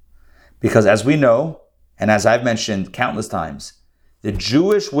 Because as we know, and as I've mentioned countless times, the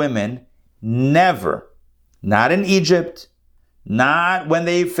Jewish women never, not in Egypt, not when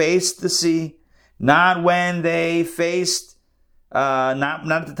they faced the sea, not when they faced,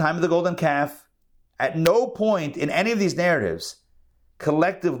 not at the time of the golden calf, at no point in any of these narratives,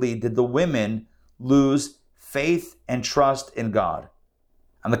 collectively did the women lose faith and trust in God.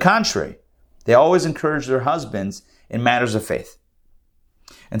 On the contrary, they always encouraged their husbands in matters of faith.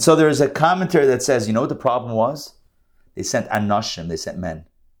 And so there is a commentary that says, you know what the problem was? They sent anashim, they sent men.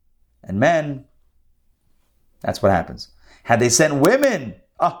 And men, that's what happens. Had they sent women,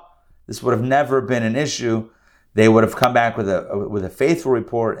 this would have never been an issue. They would have come back with a faithful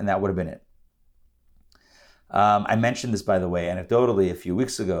report, and that would have been it. I mentioned this, by the way, anecdotally a few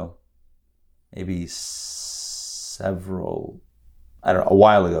weeks ago, maybe a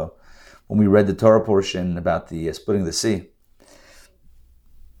while ago, when we read the Torah portion about the splitting the sea.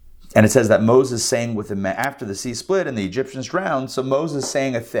 And it says that Moses sang with the men after the sea split and the Egyptians drowned. So Moses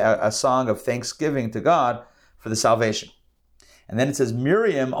sang a song of thanksgiving to God for the salvation. And then it says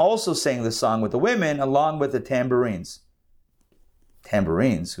Miriam also sang the song with the women along with the tambourines.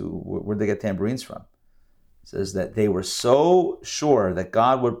 Tambourines? Where'd they get tambourines from? It says that they were so sure that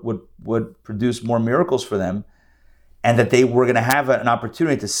God would produce more miracles for them and that they were going to have an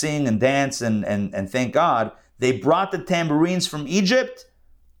opportunity to sing and dance and thank God. They brought the tambourines from Egypt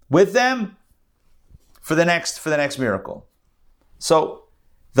with them for the next miracle. So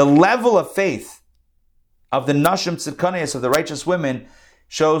the level of faith of the Nashim Tzidkanias, of the righteous women,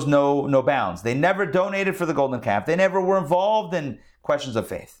 shows no bounds. They never donated for the golden calf. They never were involved in questions of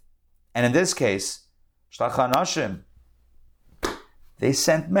faith. And in this case, Shlach HaNashim, they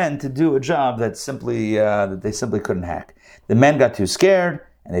sent men to do a job that they simply couldn't hack. The men got too scared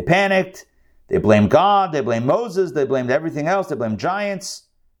and they panicked. They blamed God. They blamed Moses. They blamed everything else. They blamed giants,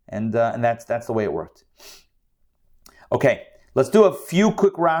 and that's the way it worked. Okay. Let's do a few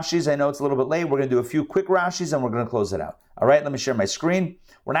quick Rashis. I know it's a little bit late. We're going to do a few quick Rashis and we're going to close it out. All right, let me share my screen.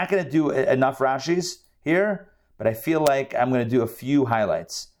 We're not going to do enough Rashis here, but I feel like I'm going to do a few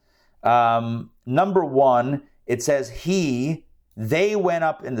highlights. Number one, it says they went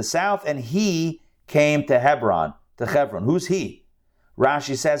up in the south and he came to Hebron. Who's he?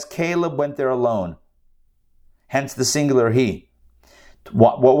 Rashi says Caleb went there alone. Hence the singular he.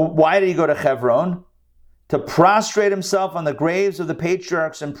 Why did he go to Hebron? To prostrate himself on the graves of the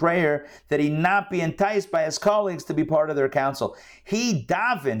patriarchs in prayer that he not be enticed by his colleagues to be part of their council. He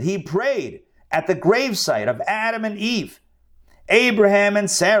davened, he prayed at the gravesite of Adam and Eve, Abraham and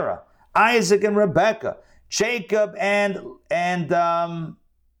Sarah, Isaac and Rebekah, Jacob and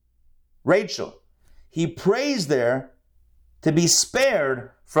Rachel. He prays there to be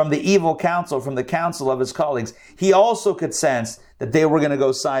spared from the evil counsel, from the counsel of his colleagues. He also could sense that they were going to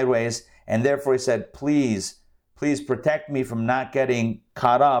go sideways, and therefore he said, please protect me from not getting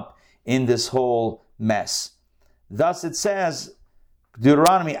caught up in this whole mess. Thus it says,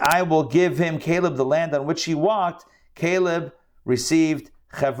 Deuteronomy, I will give him, Caleb, the land on which he walked. Caleb received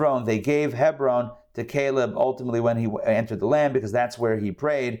Hebron. They gave Hebron to Caleb ultimately when he entered the land, because that's where he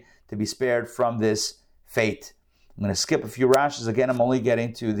prayed to be spared from this fate. I'm going to skip a few Rashis. Again, I'm only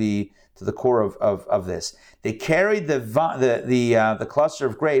getting to the core of this. They carried the cluster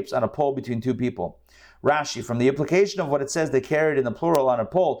of grapes on a pole between two people. Rashi, from the implication of what it says they carried in the plural on a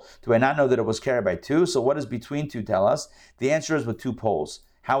pole, do I not know that it was carried by two? So what does between two tell us? The answer is with two poles.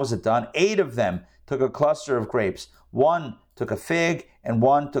 How was it done? 8 of them took a cluster of grapes. 1 took a fig and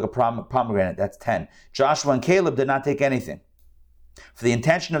 1 took a pomegranate. That's 10. Joshua and Caleb did not take anything. For the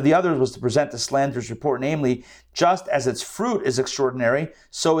intention of the others was to present the slanderous report, namely, just as its fruit is extraordinary,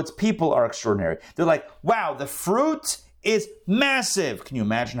 so its people are extraordinary. They're like, wow, the fruit is massive. Can you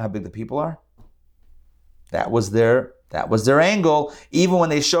imagine how big the people are? That was their angle. Even when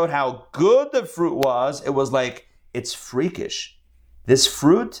they showed how good the fruit was, it was like, it's freakish. This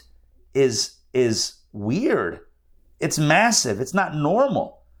fruit is weird. It's massive. It's not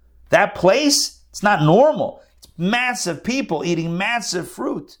normal. That place, it's not normal. It's massive people eating massive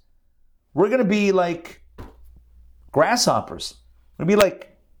fruit. We're going to be like grasshoppers. We're going to be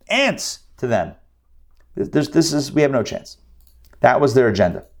like ants to them. We have no chance. That was their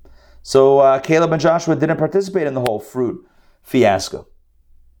agenda. So Caleb and Joshua didn't participate in the whole fruit fiasco.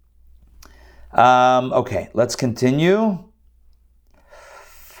 Okay, let's continue.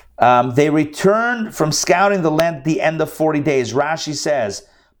 They returned from scouting the land at the end of 40 days. Rashi says,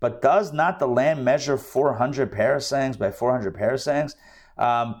 but does not the land measure 400 parasangs by 400 parasangs?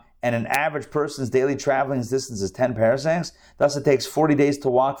 And an average person's daily traveling distance is 10 parasangs. Thus it takes 40 days to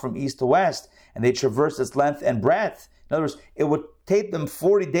walk from east to west, and they traverse its length and breadth. In other words, it would take them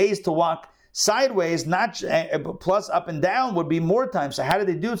 40 days to walk sideways, not plus up and down would be more time. So how did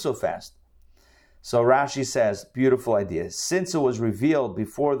they do it so fast? So Rashi says, beautiful idea. Since it was revealed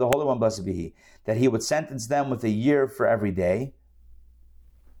before the Holy One, blessed be He, that He would sentence them with a year for every day,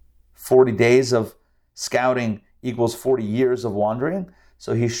 40 days of scouting equals 40 years of wandering.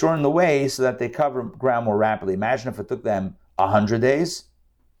 So He shortened the way so that they cover ground more rapidly. Imagine if it took them 100 days.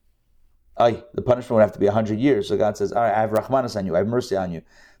 The punishment would have to be 100 years. So God says, all right, I have Rahmanas on you. I have mercy on you.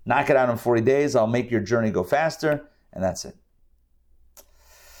 Knock it out in 40 days. I'll make your journey go faster. And that's it.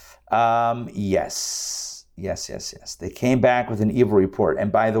 Yes. They came back with an evil report.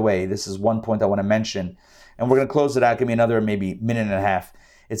 And by the way, this is one point I want to mention. And we're going to close it out. Give me another maybe minute and a half.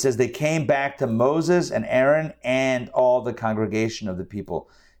 It says they came back to Moses and Aaron and all the congregation of the people.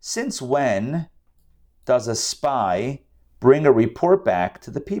 Since when does a spy bring a report back to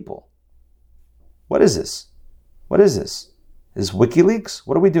the people? What is this? Is this WikiLeaks?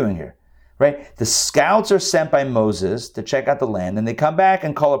 What are we doing here? Right? The scouts are sent by Moses to check out the land, and they come back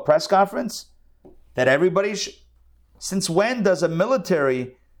and call a press conference that everybody... Since when does a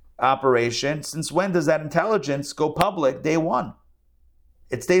military operation, since when does that intelligence go public day one?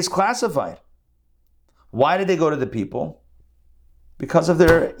 It stays classified. Why did they go to the people? Because of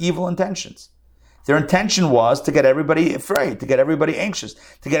their evil intentions. Their intention was to get everybody afraid, to get everybody anxious,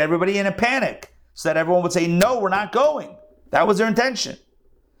 to get everybody in a panic, so that everyone would say, no, we're not going. That was their intention.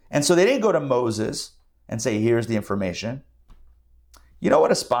 And so they didn't go to Moses and say, here's the information. You know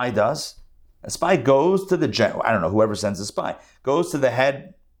what a spy does? A spy goes to the general, I don't know, whoever sends a spy, goes to the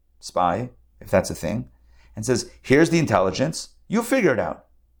head spy, if that's a thing, and says, here's the intelligence. You figure it out.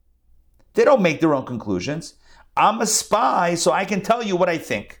 They don't make their own conclusions. I'm a spy, so I can tell you what I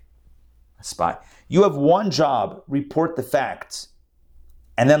think. A spy. You have one job, report the facts,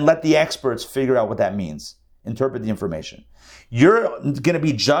 and then let the experts figure out what that means. Interpret the information. You're going to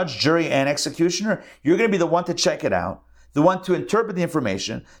be judge, jury, and executioner. You're going to be the one to check it out, the one to interpret the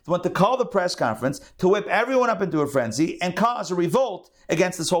information, the one to call the press conference, to whip everyone up into a frenzy and cause a revolt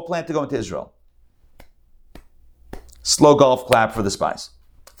against this whole plan to go into Israel. Slow golf clap for the spies.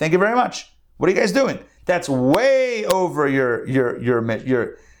 Thank you very much. What are you guys doing? That's way over your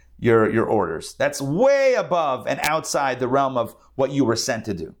orders. That's way above and outside the realm of what you were sent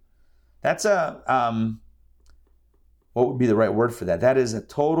to do. That's what would be the right word for that? That is a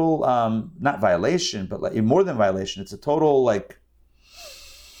total, not violation, but like more than violation. It's a total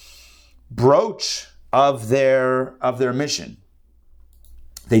broach of their mission.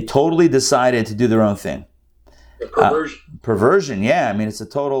 They totally decided to do their own thing. Perversion, yeah. I mean, it's a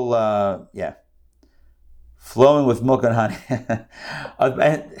total, flowing with milk and honey.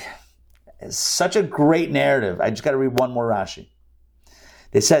 It's such a great narrative. I just got to read one more Rashi.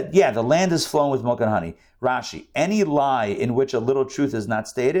 They said, the land is flowing with milk and honey. Rashi, any lie in which a little truth is not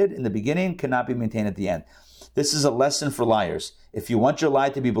stated in the beginning cannot be maintained at the end. This is a lesson for liars. If you want your lie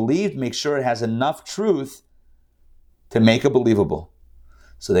to be believed, make sure it has enough truth to make it believable.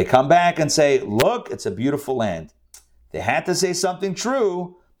 So they come back and say, look, it's a beautiful land. They had to say something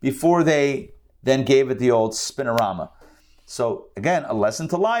true before they then gave it the old spinorama. So again, a lesson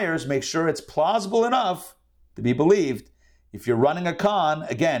to liars, make sure it's plausible enough to be believed. If you're running a con,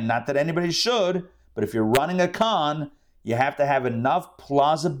 again, not that anybody should, but if you're running a con, you have to have enough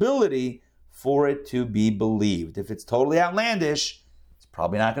plausibility for it to be believed. If it's totally outlandish, it's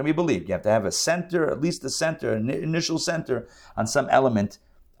probably not going to be believed. You have to have a center, at least a center, an initial center on some element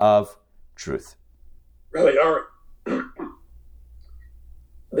of truth. Really, Art.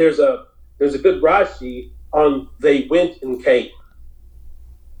 There's a good Rashi on they went and came.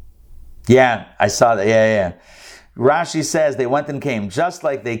 Yeah, I saw that. Yeah. Rashi says they went and came. Just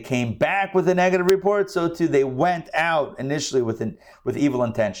like they came back with a negative report, so too they went out initially with evil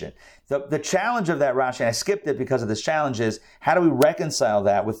intention. The challenge of that Rashi, and I skipped it because of this challenge, is how do we reconcile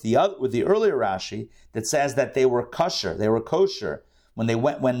that with the earlier Rashi that says that they were kosher,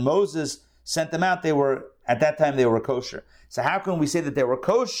 when Moses sent them out, at that time they were kosher. So how can we say that they were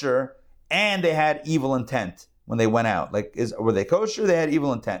kosher and they had evil intent when they went out? Were they kosher? They had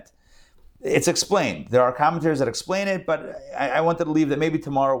evil intent. It's explained. There are commentators that explain it, but I wanted to leave that. Maybe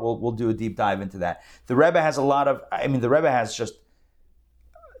tomorrow we'll do a deep dive into that. The Rebbe has the Rebbe has just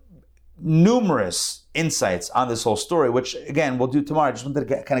numerous insights on this whole story, which again, we'll do tomorrow. I just wanted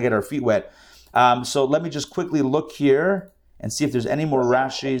to kind of get our feet wet. So let me just quickly look here and see if there's any more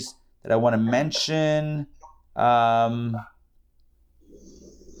Rashis that I want to mention.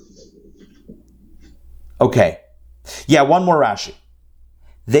 Okay. Yeah, one more Rashi.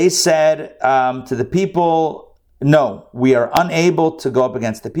 They said to the people, no, we are unable to go up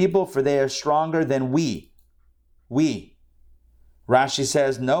against the people, for they are stronger than we. We. Rashi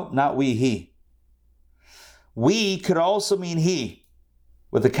says, no, not we, he. We could also mean he,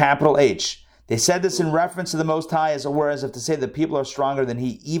 with a capital H. They said this in reference to the Most High, as it were, as if to say that people are stronger than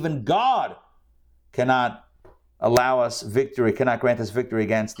he. Even God cannot allow us victory, cannot grant us victory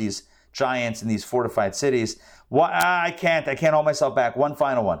against these giants in these fortified cities. I can't hold myself back. One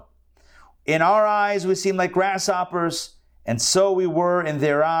final one. In our eyes, we seem like grasshoppers, and so we were in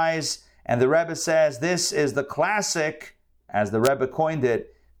their eyes. And the Rebbe says this is the classic, as the Rebbe coined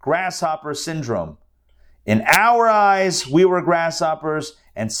it, grasshopper syndrome. In our eyes, we were grasshoppers,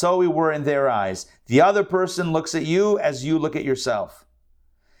 and so we were in their eyes. The other person looks at you as you look at yourself.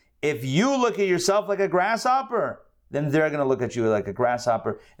 If you look at yourself like a grasshopper, then they're going to look at you like a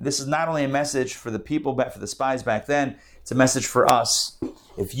grasshopper. And this is not only a message for the people, for the spies back then, it's a message for us.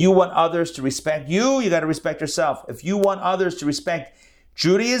 If you want others to respect you, you got to respect yourself. If you want others to respect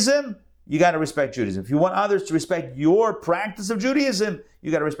Judaism, you got to respect Judaism. If you want others to respect your practice of Judaism,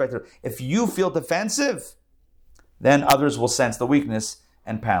 you got to respect it. If you feel defensive, then others will sense the weakness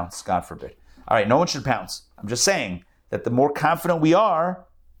and pounce, God forbid. All right, no one should pounce. I'm just saying that the more confident we are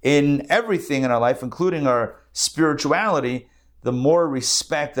in everything in our life, including our spirituality, the more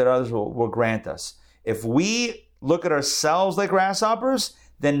respect that others will grant us. If we look at ourselves like grasshoppers,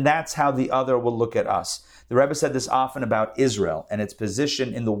 then that's how the other will look at us. The Rebbe said this often about Israel and its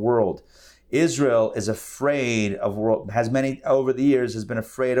position in the world. Israel is afraid of world, over the years has been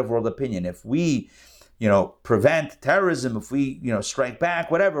afraid of world opinion. If we, prevent terrorism, if we, strike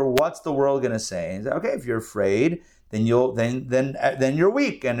back, whatever, what's the world going to say? And okay, if you're afraid, then you're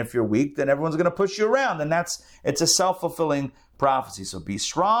weak, and if you're weak, then everyone's going to push you around, and it's a self-fulfilling prophecy. So be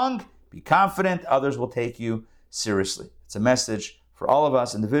strong, be confident. Others will take you seriously. It's a message for all of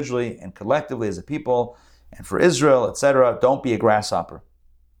us individually and collectively as a people, and for Israel, etc. Don't be a grasshopper.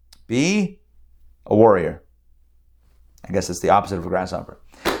 Be a warrior. I guess it's the opposite of a grasshopper.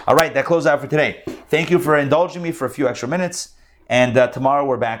 All right, that closes out for today. Thank you for indulging me for a few extra minutes, and tomorrow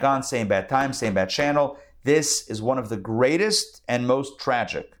we're back on, same bad time, same bad channel. This is one of the greatest and most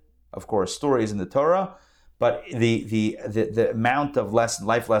tragic, of course, stories in the Torah, but the amount of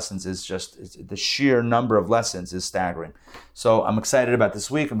life lessons is just, the sheer number of lessons is staggering. So I'm excited about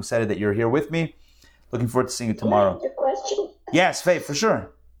this week. I'm excited that you're here with me. Looking forward to seeing you tomorrow. Can I ask a question? Yes, Faith, for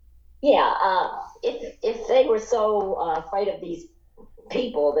sure. Yeah, if they were so afraid of these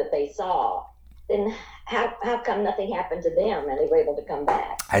people that they saw, then how come nothing happened to them and they were able to come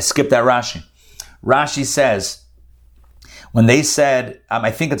back? I skipped that Rashi. Rashi says, when they said,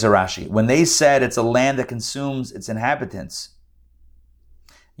 I think it's a Rashi, when they said it's a land that consumes its inhabitants,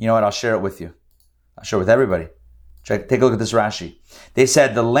 you know what, I'll share it with you. I'll share it with everybody. Take a look at this Rashi. They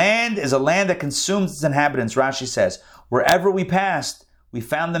said, the land is a land that consumes its inhabitants. Rashi says, wherever we passed, we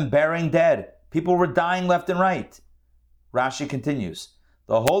found them burying dead. People were dying left and right. Rashi continues,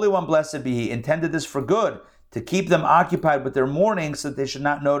 the Holy One, blessed be He, intended this for good, to keep them occupied with their mourning so that they should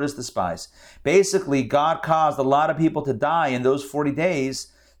not notice the spies. Basically, God caused a lot of people to die in those 40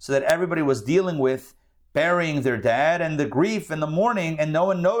 days so that everybody was dealing with burying their dead and the grief and the mourning, and no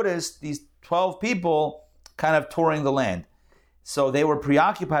one noticed these 12 people kind of touring the land. So they were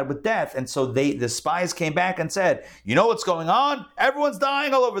preoccupied with death, and so the spies came back and said, you know what's going on? Everyone's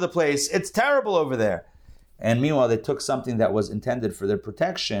dying all over the place. It's terrible over there. And meanwhile, they took something that was intended for their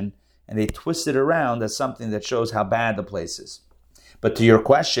protection and they twist it around as something that shows how bad the place is. But to your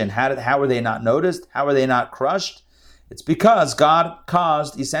question, how were they not noticed? How were they not crushed? It's because God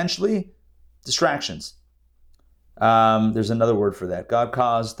caused, essentially, distractions. There's another word for that. God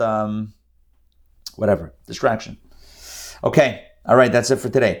caused, distraction. Okay, all right, that's it for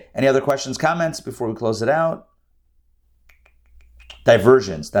today. Any other questions, comments before we close it out?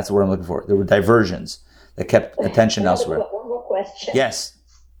 Diversions, that's the word I'm looking for. There were diversions that kept attention elsewhere. One more question. Yes.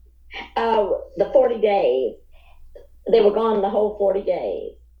 The 40 days, they were gone the whole 40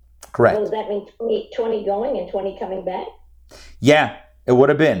 days. Correct. So does that mean 20 going and 20 coming back? Yeah, it would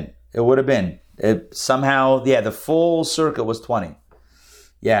have been. It would have been. The full circuit was 20.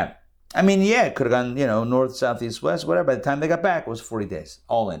 Yeah. I mean, yeah, it could have gone, north, south, east, west, whatever. By the time they got back, it was 40 days,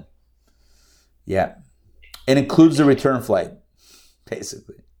 all in. Yeah. It includes the return flight,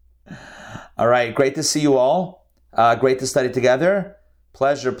 basically. All right. Great to see you all. Great to study together.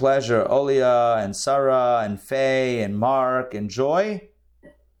 Pleasure. Olia and Sarah and Faye and Mark and Joy.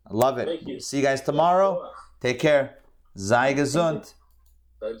 I love it. Thank you. See you guys tomorrow. Take care. Sei gesund.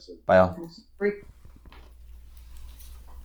 Bye all.